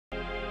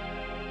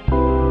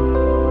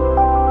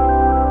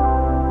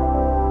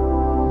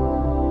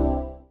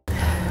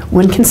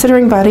When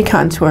considering body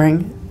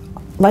contouring,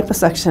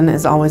 liposuction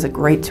is always a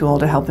great tool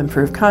to help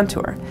improve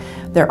contour.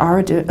 There are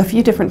a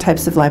few different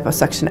types of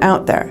liposuction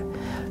out there.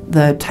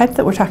 The type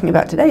that we're talking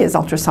about today is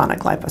ultrasonic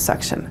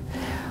liposuction.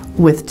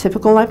 With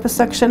typical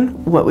liposuction,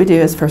 what we do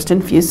is first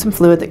infuse some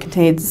fluid that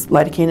contains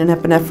lidocaine and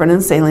epinephrine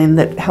and saline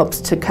that helps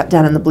to cut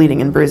down on the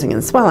bleeding and bruising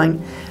and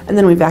swelling, and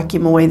then we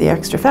vacuum away the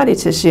extra fatty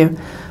tissue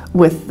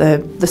with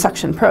the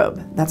suction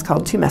probe. That's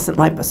called tumescent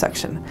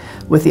liposuction.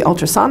 With the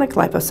ultrasonic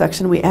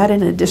liposuction, we add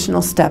an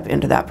additional step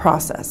into that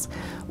process,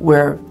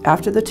 where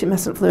after the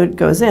tumescent fluid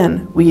goes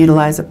in, we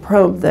utilize a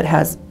probe that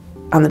has,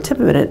 on the tip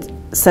of it, it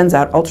sends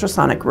out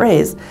ultrasonic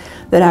rays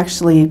that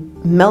actually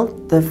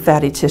melt the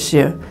fatty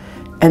tissue,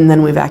 and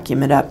then we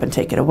vacuum it up and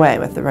take it away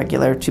with the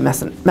regular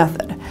tumescent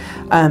method.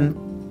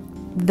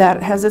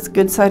 That has its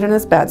good side and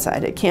its bad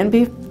side. It can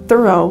be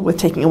thorough with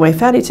taking away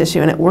fatty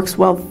tissue, and it works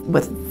well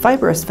with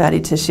fibrous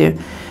fatty tissue,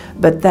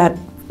 but that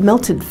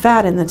melted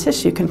fat in the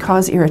tissue can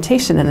cause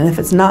irritation, and if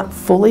it's not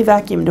fully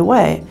vacuumed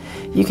away,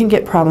 you can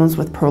get problems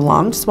with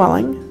prolonged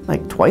swelling,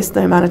 like twice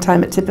the amount of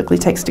time it typically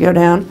takes to go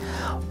down,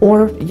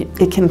 or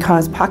it can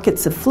cause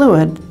pockets of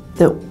fluid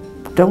that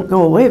don't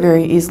go away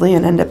very easily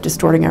and end up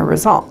distorting our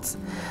results.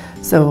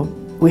 So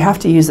we have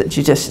to use it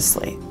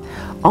judiciously.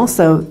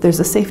 Also, there's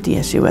a safety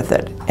issue with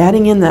it.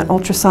 Adding in that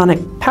ultrasonic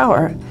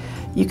power,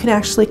 you can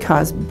actually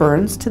cause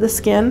burns to the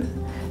skin,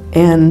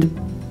 and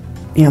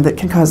that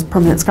can cause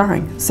permanent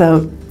scarring.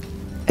 So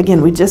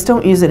again, we just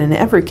don't use it in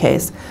every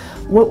case.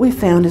 What we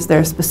found is there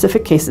are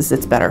specific cases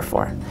it's better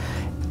for.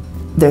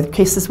 There are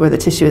cases where the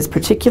tissue is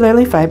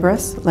particularly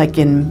fibrous, like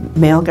in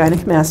male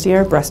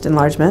gynecomastia or breast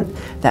enlargement.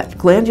 That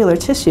glandular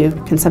tissue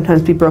can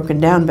sometimes be broken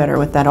down better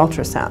with that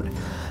ultrasound.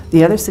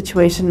 The other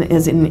situation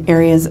is in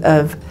areas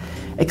of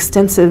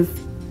extensive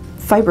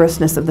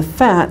fibrousness of the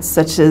fat,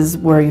 such as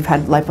where you've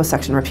had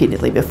liposuction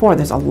repeatedly before.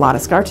 There's a lot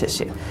of scar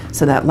tissue,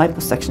 so that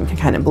liposuction can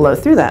kind of blow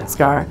through that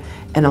scar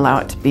and allow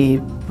it to be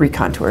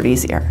recontoured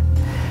easier.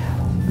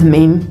 The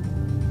main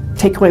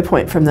takeaway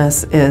point from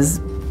this is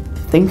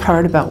think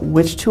hard about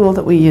which tool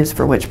that we use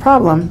for which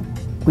problem.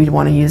 We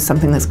want to use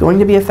something that's going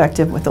to be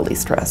effective with the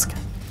least risk.